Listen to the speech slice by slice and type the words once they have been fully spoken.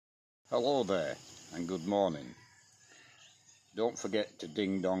Hello there and good morning. Don't forget to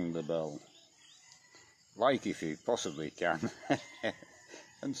ding dong the bell. Like if you possibly can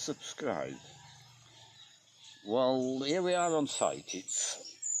and subscribe. Well, here we are on site. It's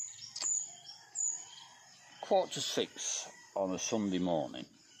 5:45 on a Sunday morning.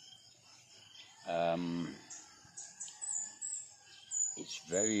 It's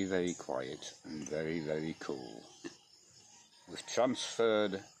very, very quiet and very, very cool. We've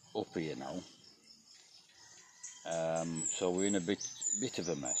transferred up here now, so we're in a bit of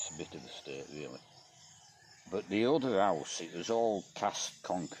a mess, a bit of a state really. But the other house, it was all cast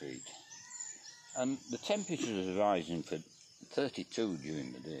concrete, and the temperatures are rising for 32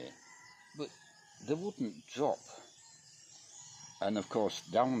 during the day, but they wouldn't drop. And of course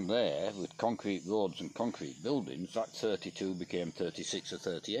down there, with concrete roads and concrete buildings, that 32 became 36 or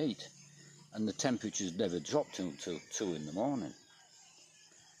 38, and the temperatures never dropped until 2 in the morning.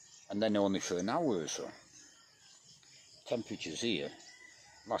 And then only for an hour or so. Temperatures here,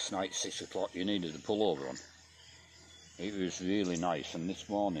 last night 6 o'clock you needed a pullover on. It was really nice, and this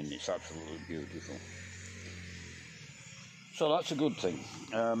morning it's absolutely beautiful. So that's a good thing.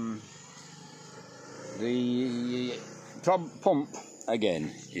 The pump,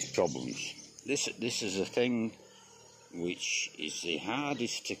 again, is problems. This is a thing which is the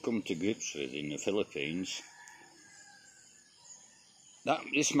hardest to come to grips with in the Philippines.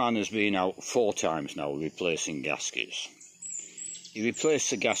 This man has been out 4 times now replacing gaskets. He replaced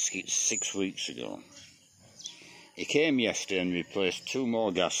the gaskets 6 weeks ago. He came yesterday and replaced 2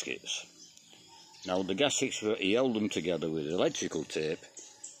 more gaskets. Now the gaskets, he held them together with electrical tape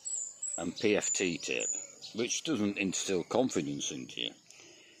and PFT tape, which doesn't instill confidence into you.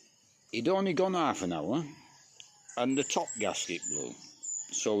 He'd only gone half an hour and the top gasket blew,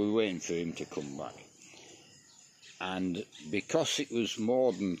 so we're waiting for him to come back. And because it was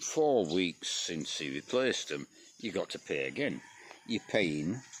more than 4 weeks since he replaced them, you got to pay again. You're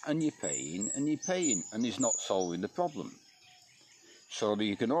paying and you're paying and you're paying, and he's not solving the problem. So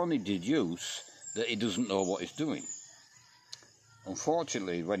you can only deduce that he doesn't know what he's doing.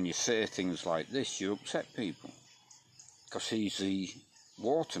 Unfortunately, when you say things like this, you upset people, because he's the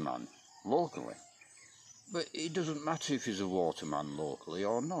waterman locally. But it doesn't matter if he's a waterman locally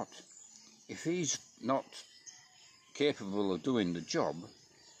or not. If he's not capable of doing the job,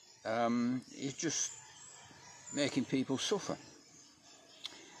 he's just making people suffer.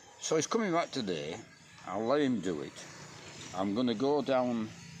 So he's coming back today. I'll let him do it. I'm going to go down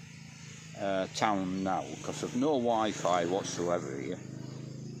town now, because there's no Wi-Fi whatsoever here,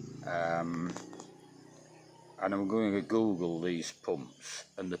 and I'm going to Google these pumps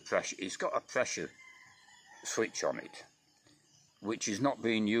and the pressure. It's got a pressure switch on it, which is not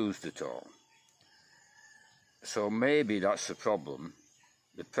being used at all. So maybe that's the problem.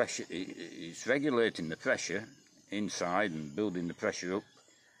 The pressure, it's regulating the pressure inside and building the pressure up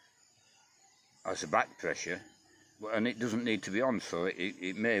as a back pressure, and it doesn't need to be on, so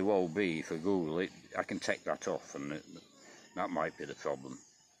it may well be, if I Google it, I can take that off, and that might be the problem.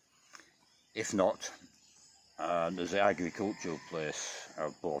 If not, there's an agricultural place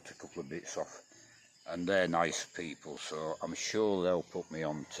I've bought a couple of bits off, and they're nice people, so I'm sure they'll put me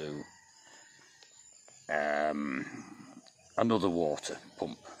on to another water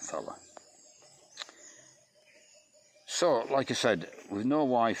pump fella. So, like I said, with no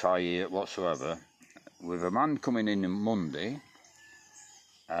Wi-Fi here whatsoever, with a man coming in on Monday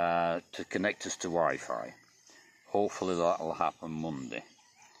to connect us to Wi-Fi. Hopefully that'll happen Monday.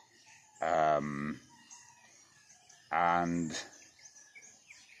 And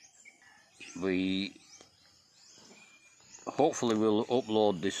we hopefully will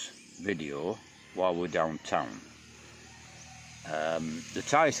upload this video while we're downtown. The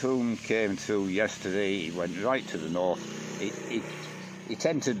typhoon came through yesterday. It went right to the north. It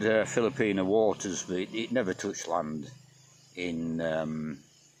entered Filipino waters, but it never touched land in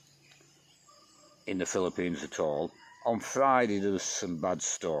the Philippines at all. On Friday there was some bad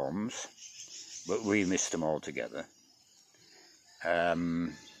storms, but we missed them altogether.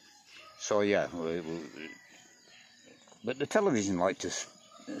 So yeah, but the television like to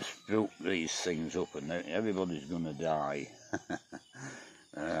spook these things up, and everybody's going to die.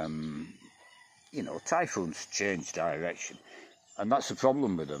 You know, typhoons change direction, and that's the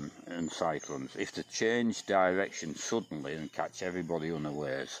problem with them and cyclones. If they change direction suddenly and catch everybody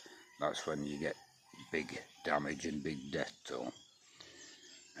unawares, that's when you get big damage and big death toll.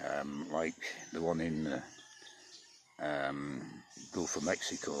 Like the one in the Gulf of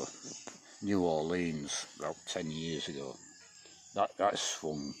Mexico, New Orleans, about 10 years ago. That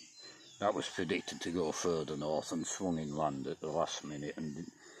swung. That was predicted to go further north and swung inland at the last minute and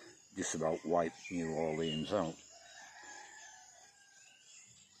just about wipe New Orleans out.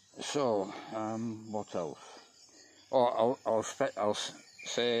 So, what else? Oh, I'll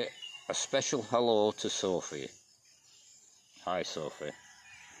say a special hello to Sophie. Hi, Sophie.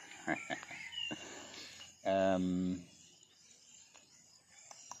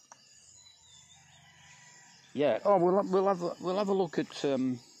 Yeah. Oh, we'll have a look at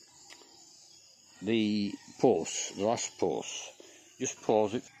the post, the last post. Just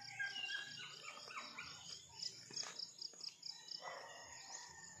pause it.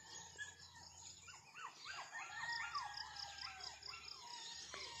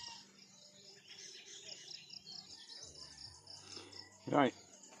 Right.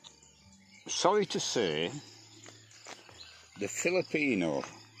 Sorry to say, the Filipino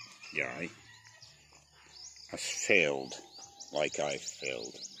guy has failed, like I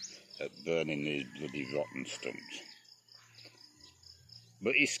failed, at burning these bloody rotten stumps.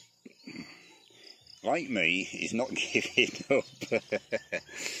 But he's, like me, he's not giving up.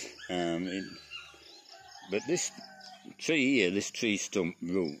 But this tree here, this tree stump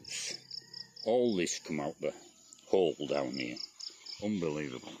roots, all this come out the hole down here.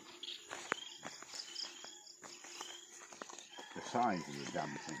 Unbelievable. The size of the damn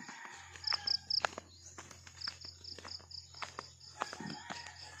thing.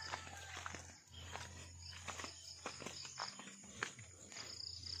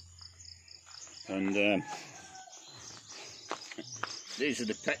 And these are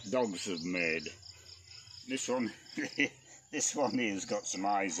the pet dogs I've made. This one, this one here's got some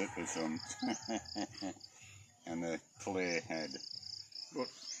eyes at the front and a play head. But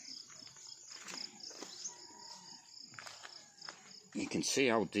you can see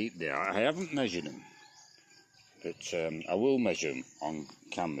how deep they are. I haven't measured them, but I will measure them on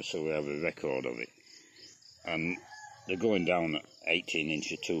camera so we have a record of it. And they're going down at 18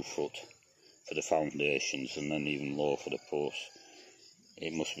 inches, 2 foot for the foundations, and then even lower for the posts.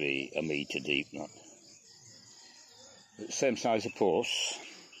 It must be a metre deep, not. Same size of posts,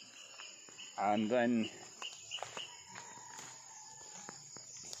 and then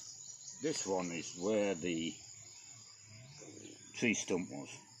this one is where the tree stump was.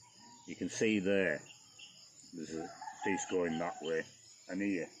 You can see there's a piece going that way, and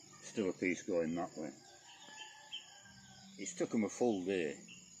here still a piece going that way. It's took them a full day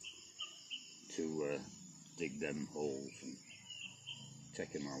to dig them holes and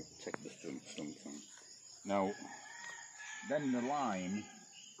take them out, take the stumps out. Now, then the line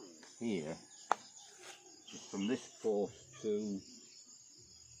here is from this post to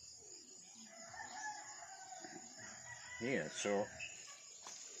here, so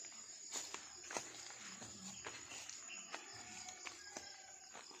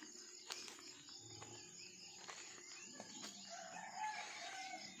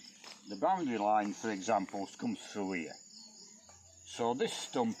the boundary line, for example, comes through here. So this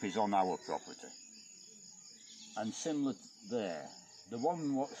stump is on our property, and similar there, the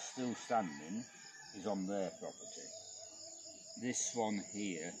one what's still standing is on their property. This one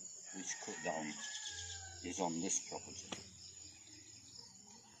here, which cut down, is on this property.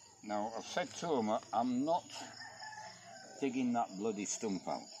 Now, I've said to them, I'm not digging that bloody stump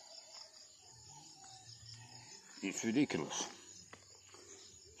out. It's ridiculous.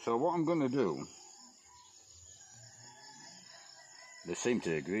 So what I'm going to do, they seem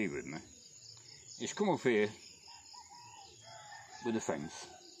to agree with me, is come up here with a fence,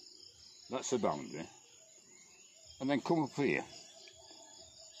 that's the boundary, and then come up here,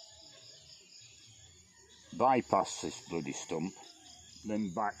 bypass this bloody stump, then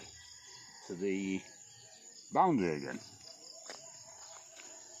back to the boundary again.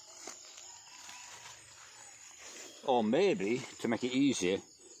 Or maybe, to make it easier,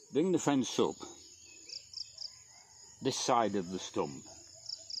 bring the fence up this side of the stump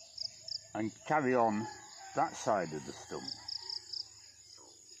and carry on that side of the stump.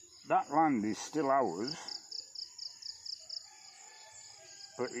 That land is still ours,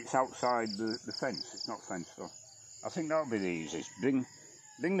 but it's outside the fence, it's not fenced off. I think that'll be the easiest. Bring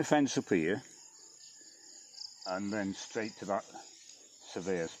the fence up here and then straight to that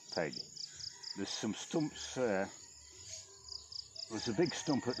surveyor's peg. There's some stumps there. There's a big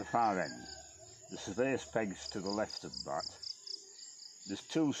stump at the far end. The surveyor's peg's to the left of that. There's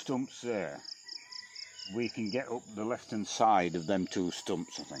 2 stumps there. We can get up the left-hand side of them 2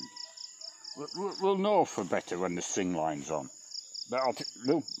 stumps, I think. We'll know for better when the string line's on. But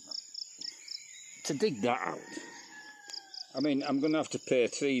to dig that out, I mean, I'm going to have to pay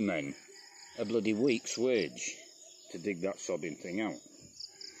 3 men a bloody week's wage to dig that sodding thing out.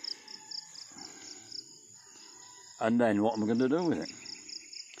 And then what am I going to do with it?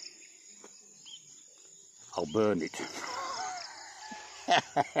 I'll burn it.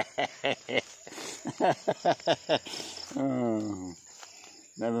 Oh,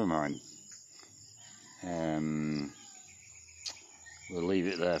 never mind. We'll leave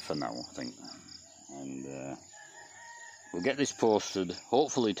it there for now, I think, and we'll get this posted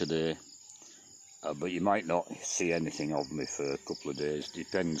hopefully today, but you might not see anything of me for a couple of days,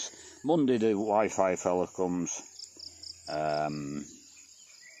 depends. Monday the Wi-Fi fella comes,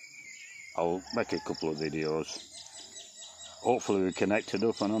 I'll make a couple of videos. Hopefully we're connected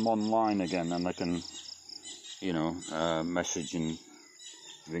up and I'm online again and I can, you know, message and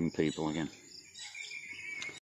ring people again.